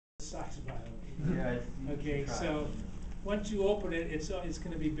size, by the way. Yeah, Okay, so once you open it, it's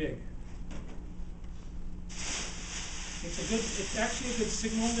going to be big. It's actually a good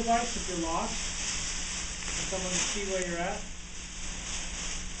signaling device if you're lost, for someone to see where you're at.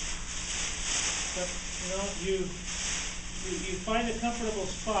 But you find a comfortable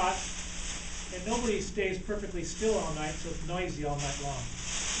spot, and nobody stays perfectly still all night, so it's noisy all night long.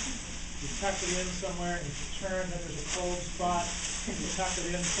 You tuck it in somewhere, and if you turn, then there's a cold spot, and you tuck it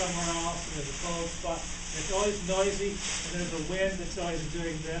in somewhere else, and there's a cold spot. And it's always noisy, and there's a wind that's always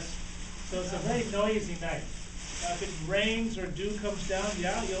doing this. So it's a very noisy night. If it rains or dew comes down,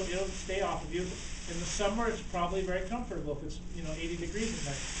 yeah, it'll stay off of you. In the summer, it's probably very comfortable if it's 80 degrees at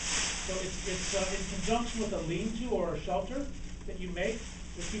night. So it's in conjunction with a lean-to or a shelter that you make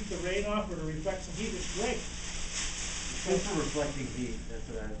to keep the rain off or to reflect some heat. It's great. It's good for reflecting heat. That's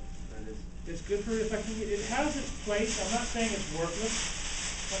what that is. It's good for reflecting heat. It has its place. I'm not saying it's worthless.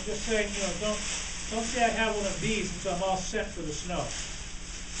 I'm just saying, don't say I have one of these and so I'm all set for the snow.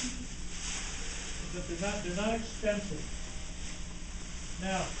 But they're not expensive.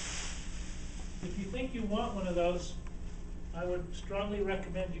 Now, if you think you want one of those, I would strongly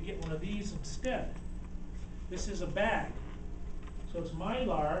recommend you get one of these instead. This is a bag. So it's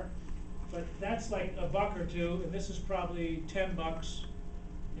Mylar, but that's like $1 or $2, and this is probably $10.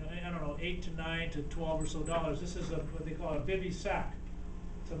 I don't know, 8 to 9 to 12 or so dollars. This is what they call a bivy sack.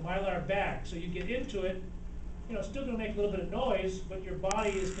 It's a Mylar bag. So you get into it, it's still going to make a little bit of noise, but your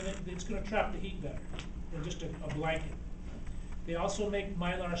body it's going to trap the heat better than just a blanket. They also make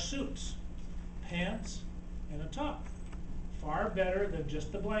Mylar suits, pants, and a top. Far better than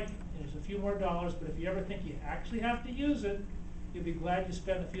just the blanket. There's a few more dollars, but if you ever think you actually have to use it, you'll be glad you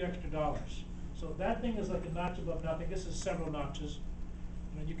spent a few extra dollars. So that thing is like a notch above nothing. This is several notches.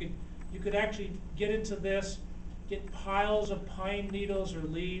 You could actually get into this, get piles of pine needles or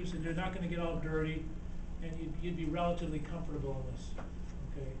leaves, and they're not going to get all dirty, and you'd be relatively comfortable in this.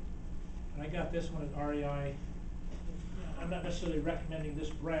 Okay. And I got this one at REI. I'm not necessarily recommending this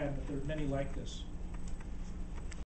brand, but there are many like this.